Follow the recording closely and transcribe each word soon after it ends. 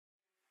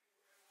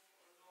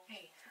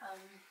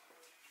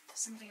There's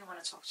something I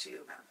want to talk to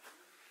you about.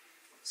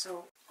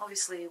 So,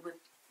 obviously, with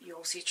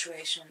your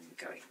situation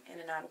going in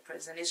and out of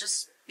prison, it's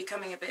just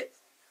becoming a bit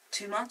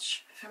too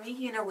much for me,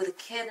 you know, with a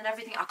kid and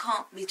everything. I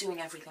can't be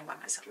doing everything by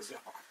myself.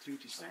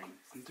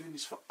 I'm doing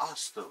this for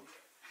us, though.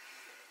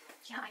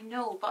 Yeah, I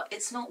know, but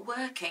it's not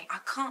working. I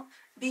can't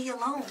be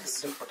alone.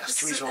 But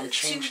that's the reason I'm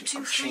changing.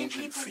 I'm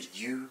changing for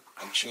you.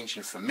 I'm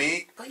changing for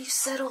me. But you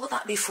said all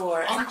that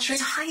before, and I'm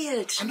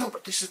tired. I know,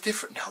 but this is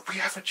different now. We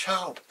have a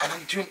child, and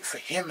I'm doing it for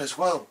him as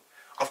well.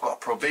 I've got a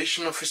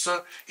probation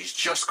officer. He's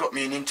just got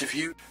me an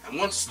interview. And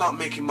once I start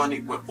making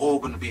money, we're all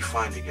going to be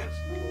fine again.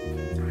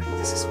 Alright,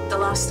 this is the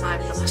last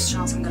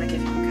chance I'm going to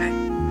give you, okay?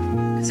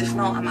 Because if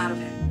not, I'm out of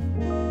here.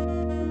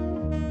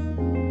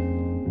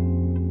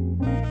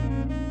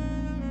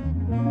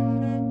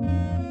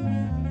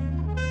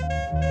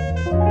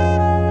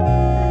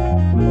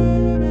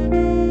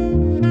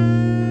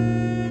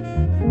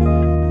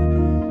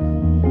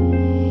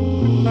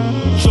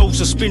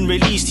 Joseph's been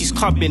released, he's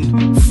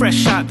coming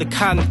fresh out the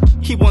can.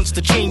 He wants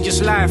to change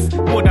his life,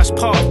 well that's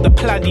part of the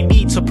plan. He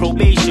meets a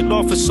probation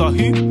officer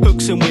who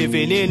hooks him with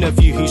an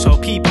interview, who's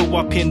helped people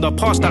up in the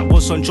past that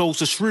was on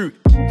Joseph's route.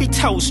 He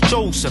tells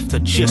Joseph to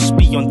just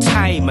be on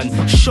time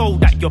and show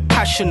that you're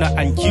passionate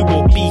and you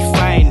will be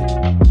fine.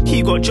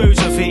 He got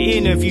Joseph an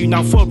interview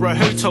now for a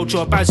hotel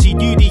job, as he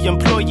knew the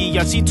employee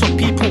as he took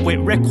people with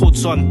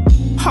records on.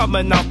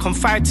 I'ma now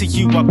confide to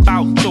you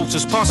about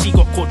Joseph's past. He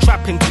got caught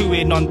trapping to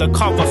an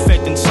undercover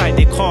fed inside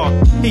their car.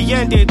 He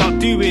ended up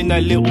doing a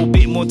little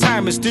bit more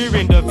time, as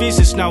during the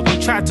visits now he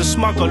tried to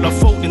smuggle a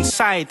phone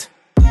inside.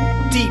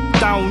 Deep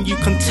down you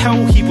can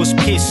tell he was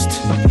pissed.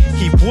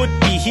 He would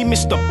be, he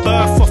missed the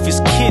birth of his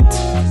kid.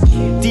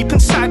 Deep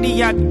inside he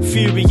had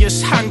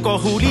furious anger.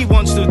 All he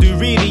wants to do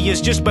really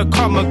is just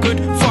become a good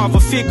father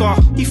figure.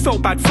 He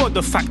felt bad for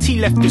the fact he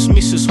left his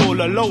missus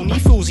all alone. He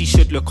feels he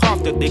should look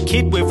after the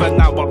kid with her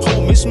now at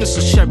home, as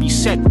Mrs. Sherry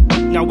said.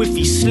 Now if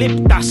he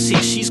slipped, that's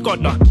it, she's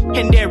gonna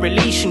end their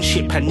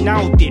relationship and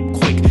now dip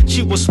quick.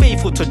 She was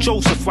faithful to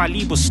Joseph while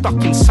he was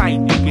stuck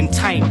inside doing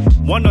time.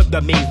 One of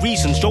the main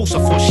reasons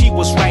Joseph thought she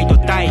was ride or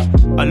die.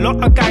 A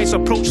lot of guys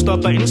approached her,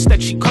 but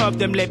instead she curved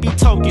them. Let me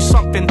tell you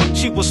something,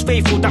 she was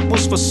faithful, that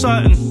was for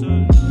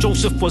certain.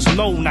 Joseph was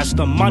known as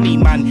the money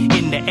man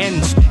in the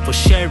ends. For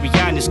Sherry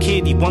and his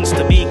kid, he wants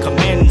to make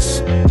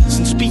amends.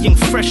 Since being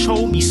fresh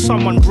home, he's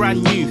someone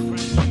brand new.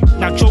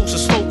 Now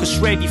Joseph's focused,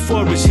 ready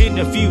for his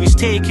interview. He's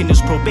taking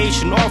his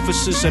probation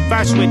officer's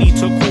advice when he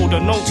took all the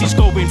notes. He's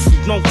going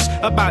through notes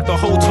about the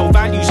hotel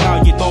values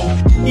now, you know.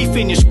 He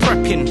finished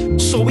prepping,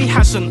 so he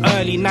has an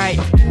early night.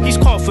 He's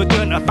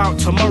confident about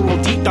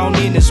tomorrow deep down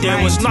in his mind.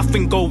 There was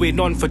nothing going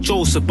on for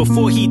Joseph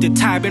before he did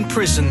time in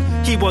prison.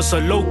 He was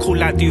a local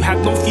lad who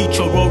had no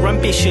future or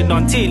ambition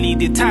until he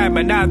did time,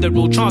 and now the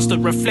real chance to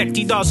reflect.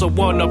 He doesn't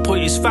wanna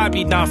put his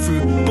family down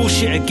through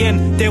bullshit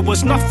again. There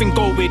was nothing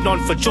going on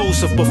for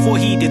Joseph before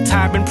he did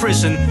time in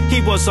prison.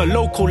 He was a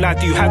local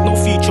lad who had no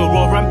future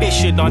or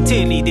ambition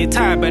until he did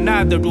time, and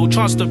now the real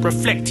chance to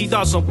reflect. He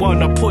doesn't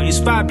wanna put his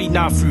family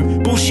now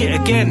through bullshit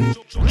again.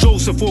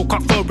 Joseph woke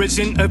up for his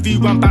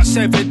interview around about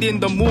 7 in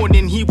the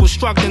morning. He was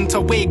struggling to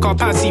wake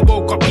up. As he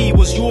woke up he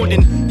was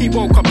yawning. He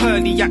woke up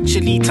early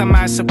actually, to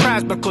my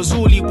surprise, because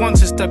all he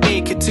wants is to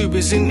make it to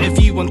his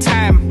interview on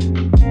time.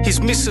 His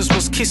missus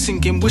was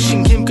kissing him,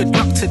 wishing him good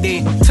luck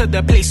today. To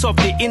the place of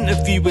the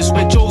interview is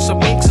where Joseph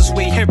makes his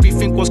way.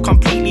 Everything was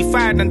completely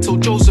fine until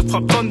Joseph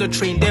hopped on the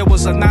train. There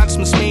was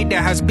announcements made,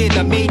 there has been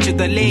a major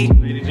delay.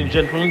 Ladies and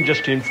gentlemen,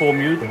 just to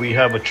inform you, we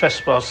have a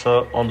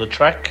trespasser on the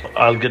track.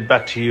 I'll get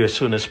back to you as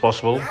soon as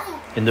possible.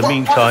 In the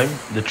meantime,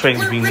 the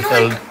train's being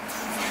held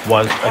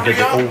whilst I get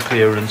the all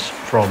clearance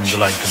from the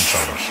line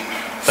controller.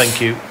 Thank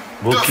you.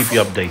 We'll keep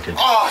you updated.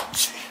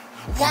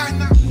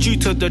 Due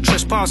to the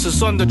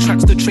trespassers on the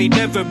tracks, the train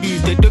never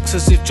moved. It looks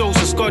as if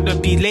Joseph's gonna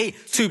be late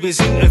to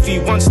his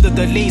interview. Once the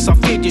delays are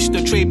finished,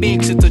 the train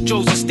makes it to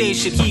Joseph's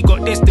station. He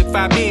got less than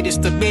 5 minutes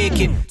to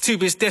make it to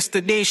his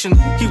destination.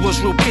 He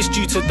was real pissed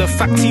due to the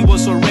fact he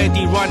was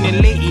already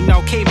running late. He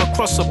now came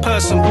across a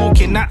person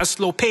walking at a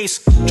slow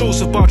pace.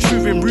 Joseph barged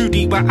through him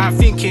rudely without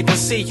thinking and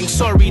saying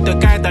sorry. The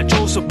guy that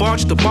Joseph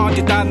barged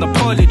demanded an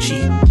apology.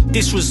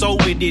 This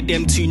resulted in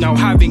them two now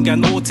having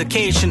an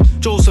altercation.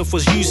 Joseph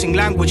was using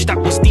language that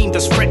was deemed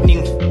as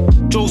threatening.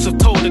 Joseph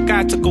told the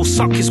guy to go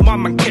suck his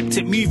mum and kept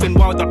it moving,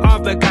 while the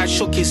other guy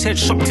shook his head,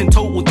 shocked in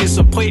total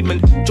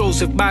disappointment.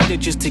 Joseph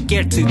manages to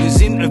get to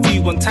his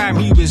interview on time.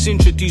 He was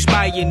introduced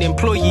by an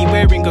employee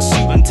wearing a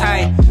suit and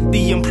tie.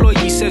 The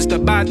employee says the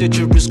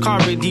manager is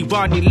currently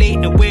running late,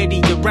 and when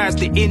he arrives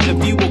the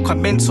interview will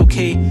commence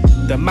okay.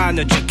 The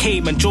manager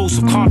came and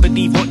Joseph can't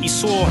believe what he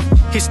saw.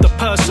 It's the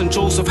person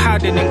Joseph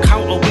had an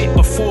encounter with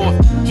before.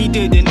 He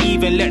didn't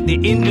even let the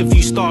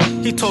interview start.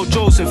 He told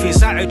Joseph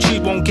his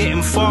attitude won't get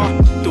him far.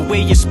 The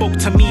way you spoke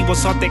to me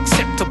was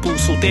unacceptable,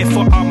 so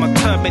therefore I'ma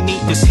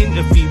terminate this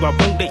interview. I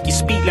won't let you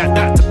speak like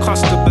that to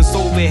customers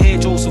over here.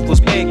 Joseph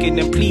was begging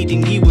and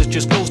pleading, he was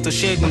just close to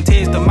shedding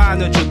tears. The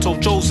manager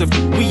told Joseph,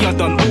 we are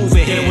done over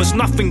here. There was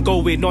nothing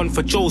going on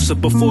for Joseph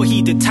before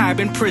he did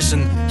time in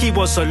prison. He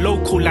was a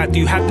local lad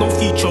who had no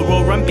future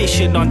or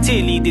ambition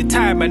until he did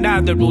time, and now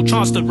the real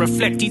chance to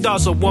reflect. He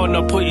doesn't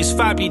wanna put his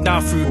family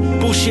down through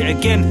bullshit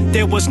again.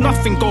 There was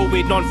nothing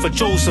going on for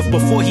Joseph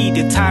before he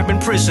did time in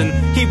prison.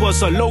 He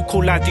was a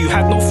local lad who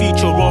had no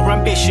future or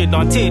ambition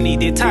until he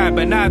did time,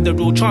 and now the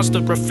real chance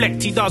to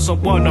reflect. He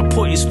doesn't wanna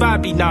put his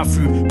family down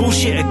through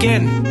bullshit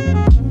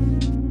again.